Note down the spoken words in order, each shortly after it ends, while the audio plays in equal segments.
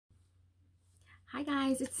Hi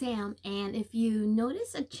guys, it's Sam, and if you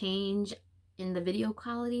notice a change in the video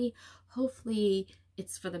quality, hopefully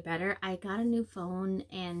it's for the better. I got a new phone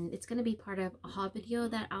and it's going to be part of a haul video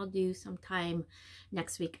that I'll do sometime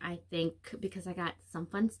next week, I think, because I got some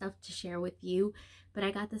fun stuff to share with you. But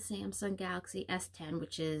I got the Samsung Galaxy S10,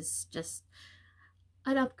 which is just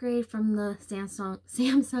an upgrade from the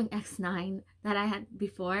Samsung X9 that I had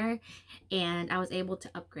before, and I was able to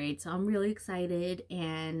upgrade, so I'm really excited.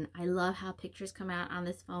 And I love how pictures come out on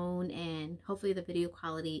this phone, and hopefully the video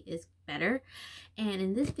quality is better. And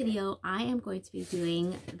in this video I am going to be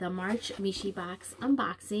doing the March Mishibox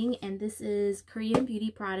unboxing, and this is Korean beauty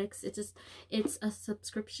products. It's a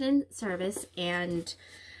subscription service, and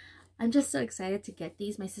I'm just so excited to get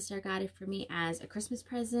these. My sister got it for me as a Christmas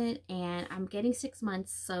present, and I'm getting 6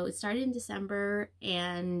 months. So it started in December,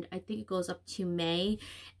 and I think it goes up to May.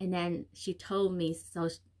 And then she told me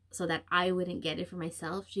so that I wouldn't get it for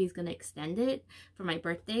myself, she's gonna extend it for my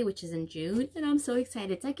birthday, which is in June. And I'm so excited.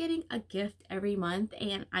 It's like getting a gift every month,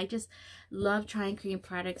 and I just love trying Korean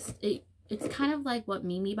products. It's kind of like what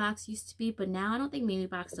Mishibox used to be, but now I don't think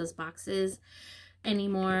Mishibox does boxes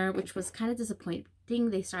anymore, which was kind of disappointing.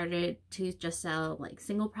 They started to just sell like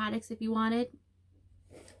single products if you wanted.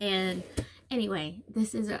 And anyway,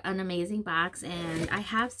 this is an amazing box, and I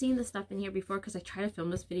have seen the stuff in here before because I tried to film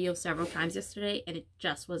this video several times yesterday and it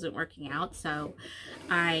just wasn't working out, so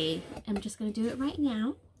I am just gonna do it right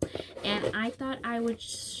now. And I thought I would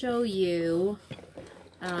show you,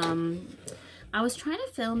 I was trying to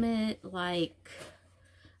film it like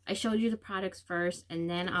I showed you the products first, and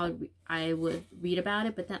then I would read about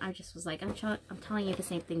it, but then I just was like, I'm telling you the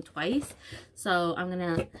same thing twice. So I'm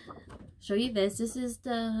gonna show you this. This is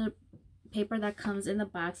the paper that comes in the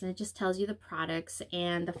box, and it just tells you the products.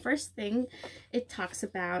 And the first thing it talks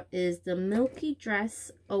about is the Milky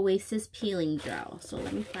Dress Oasis Peeling Gel. So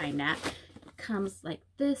let me find that. It comes like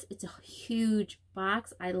this. It's a huge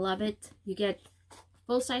box. I love it. You get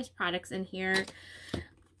full-size products in here.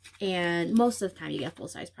 And most of the time you get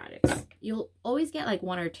full-size products. You'll always get like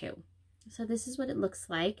one or two. So this is what it looks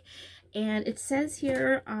like. And it says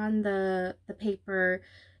here on the paper,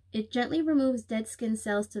 it gently removes dead skin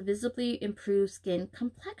cells to visibly improve skin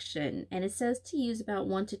complexion. And it says to use about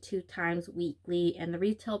 1 to 2 times weekly. And the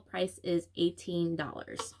retail price is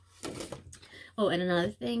 $18. Oh, and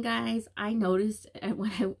another thing, guys, I noticed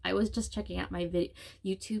when I was just checking out my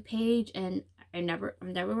YouTube page, and I'm never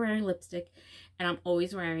wearing lipstick, and I'm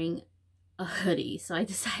always wearing a hoodie. So I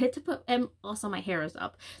decided to put, and also my hair is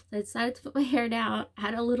up, so I decided to put my hair down,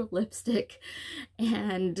 add a little lipstick,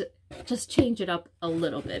 and just change it up a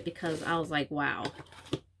little bit, because I was like, wow,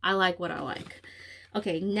 I like what I like.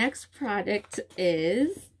 Okay, next product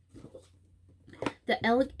is the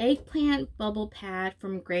Eggplant Bubble Pad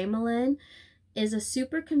from Greymelin. Is a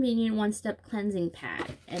super convenient one-step cleansing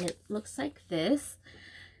pad, and it looks like this.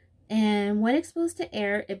 And when exposed to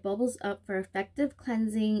air, it bubbles up for effective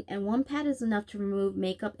cleansing, and one pad is enough to remove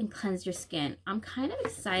makeup and cleanse your skin. I'm kind of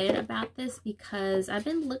excited about this because I've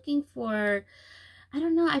been looking for, I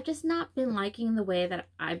don't know, I've just not been liking the way that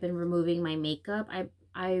I've been removing my makeup.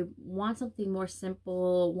 I want something more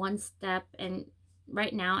simple, one step, and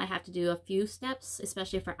right now I have to do a few steps,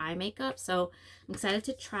 especially for eye makeup, so I'm excited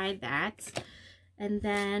to try that. And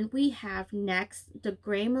then we have next the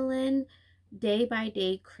Greymelin Day by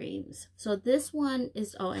Day creams. So this one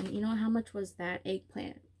is, oh, and you know how much was that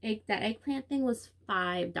eggplant? That eggplant thing was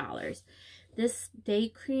 $5. This day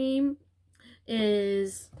cream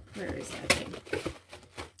is, where is that thing?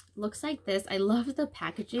 Looks like this. I love the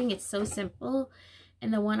packaging. It's so simple.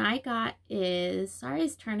 And the one I got is, sorry,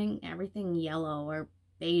 it's turning everything yellow or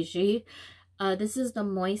beigey. This is the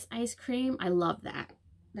Moist Ice Cream. I love that.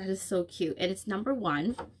 That is so cute. And it's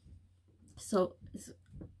 #1. So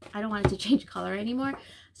I don't want it to change color anymore,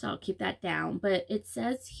 so I'll keep that down. But it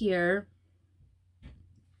says here,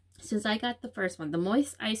 since I got the first one, the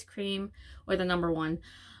Moist Ice Cream, or the #1,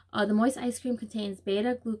 the Moist Ice Cream contains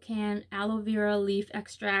beta-glucan, aloe vera leaf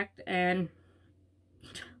extract, and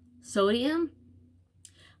sodium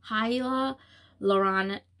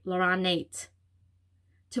hyaluronate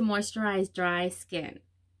to moisturize dry skin.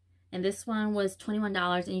 And this one was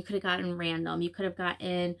 $21, and you could have gotten random. You could have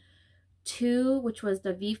gotten 2, which was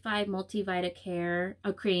the V5 Multivita Care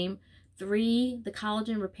cream, 3, the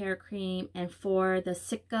Collagen Repair Cream, and 4, the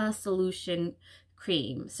Sika Solution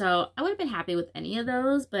Cream. So I would have been happy with any of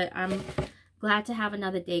those, but I'm glad to have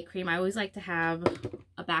another day cream. I always like to have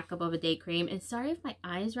a backup of a day cream. And sorry if my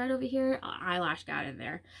eye is right over here. Eyelash got in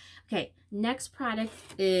there. Okay, next product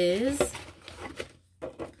is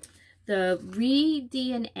the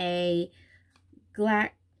Re-DNA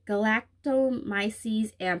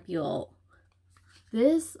Galactomyces ampule.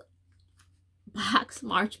 This box,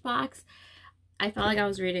 March box, I felt like I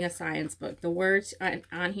was reading a science book. The words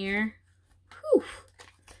on here, whew.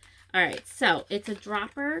 All right, so it's a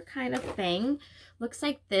dropper kind of thing. Looks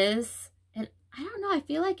like this, and I don't know, I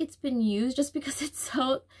feel like it's been used just because it's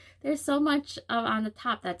there's so much on the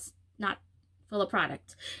top that's not full of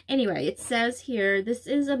product. Anyway, it says here, this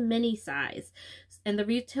is a mini size, and the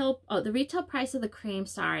retail price of the cream,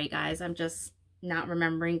 sorry guys, I'm just not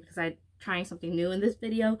remembering because I'm trying something new in this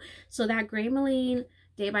video. So that Gray Maline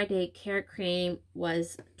Day by Day Carrot Cream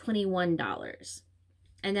was $21.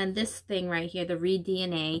 And then this thing right here, the Read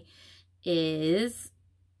DNA, is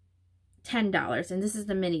 $10. And this is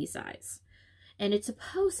the mini size. And it's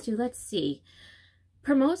supposed to, let's see,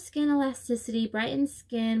 promote skin elasticity, brighten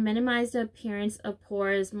skin, minimize the appearance of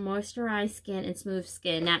pores, moisturize skin, and smooth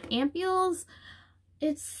skin. Now, ampules,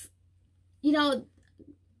 it's, you know,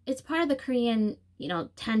 it's part of the Korean, you know,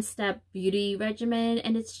 10-step beauty regimen,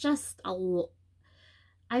 and it's just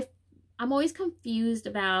I'm always confused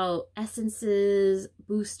about essences,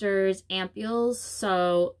 boosters, ampules.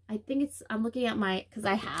 So I think I'm looking at because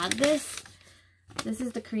I have this. This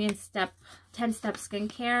is the Korean 10-step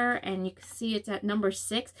skincare, and you can see it's at number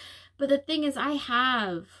 6. But the thing is, I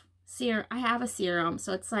have a serum,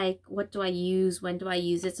 so it's like, what do I use? When do I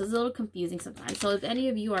use it? So it's a little confusing sometimes. So if any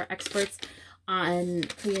of you are experts on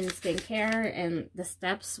Korean skincare and the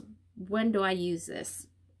steps, when do I use this?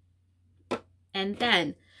 And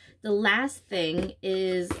then the last thing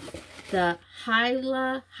is the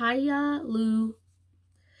Hyalu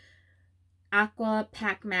Aqua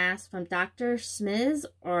Pack Mask from Dr. Smith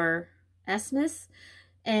or Smith,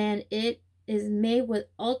 and it is made with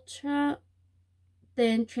ultra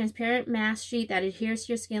thin transparent mask sheet that adheres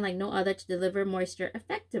to your skin like no other to deliver moisture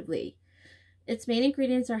effectively. Its main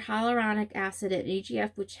ingredients are hyaluronic acid and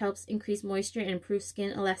EGF, which helps increase moisture and improve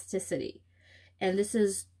skin elasticity. And this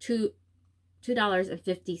is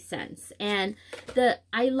 $2.50. And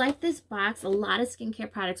I like this box. A lot of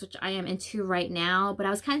skincare products, which I am into right now, but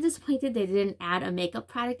I was kind of disappointed they didn't add a makeup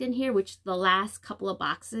product in here, which the last couple of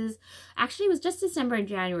boxes, actually it was just December and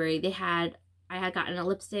January, I had gotten a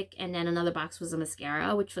lipstick, and then another box was a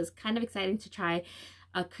mascara, which was kind of exciting to try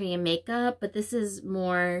a Korean makeup. But this is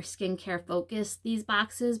more skincare focused, these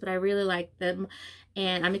boxes, but I really like them,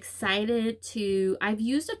 and I'm excited I've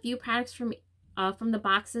used a few products from the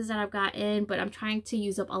boxes that I've gotten, but I'm trying to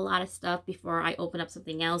use up a lot of stuff before I open up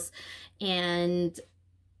something else. And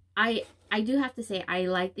I do have to say, I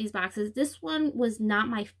like these boxes. This one was not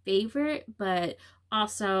my favorite, but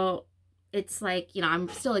also it's like, you know, I'm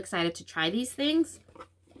still excited to try these things.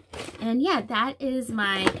 And yeah, that is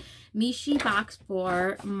my Mishibox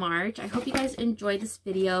for March. I hope you guys enjoyed this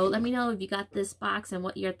video. Let me know if you got this box and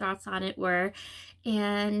what your thoughts on it were.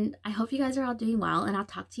 And I hope you guys are all doing well, and I'll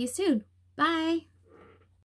talk to you soon. Bye!